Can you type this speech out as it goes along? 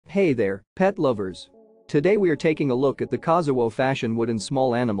Hey there, pet lovers. Today we are taking a look at the COZIWOW fashion wooden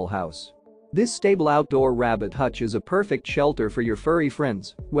small animal house. This stable outdoor rabbit hutch is a perfect shelter for your furry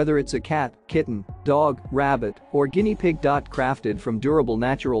friends, whether it's a cat, kitten, dog, rabbit, or guinea pig. Crafted from durable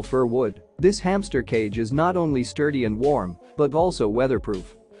natural fir wood, this hamster cage is not only sturdy and warm, but also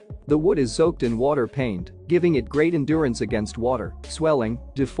weatherproof. The wood is soaked in water paint, giving it great endurance against water, swelling,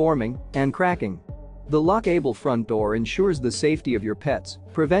 deforming, and cracking. The lockable front door ensures the safety of your pets,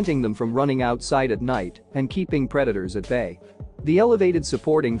 preventing them from running outside at night and keeping predators at bay. The elevated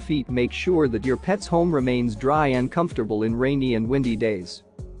supporting feet make sure that your pet's home remains dry and comfortable in rainy and windy days.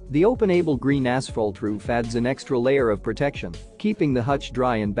 The openable green asphalt roof adds an extra layer of protection, keeping the hutch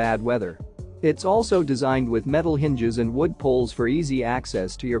dry in bad weather. It's also designed with metal hinges and wood poles for easy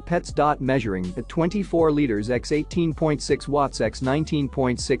access to your pets. Measuring at 24 liters x 18.6 watts x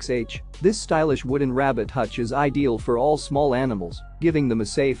 19.6 h, this stylish wooden rabbit hutch is ideal for all small animals, giving them a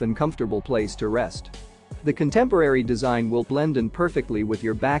safe and comfortable place to rest. The contemporary design will blend in perfectly with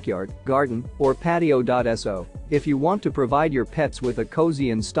your backyard, garden, or patio. So, if you want to provide your pets with a cozy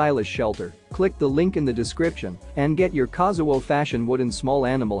and stylish shelter, click the link in the description and get your COZIWOW fashion wooden small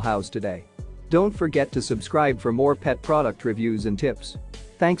animal house today. Don't forget to subscribe for more pet product reviews and tips.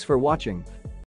 Thanks for watching.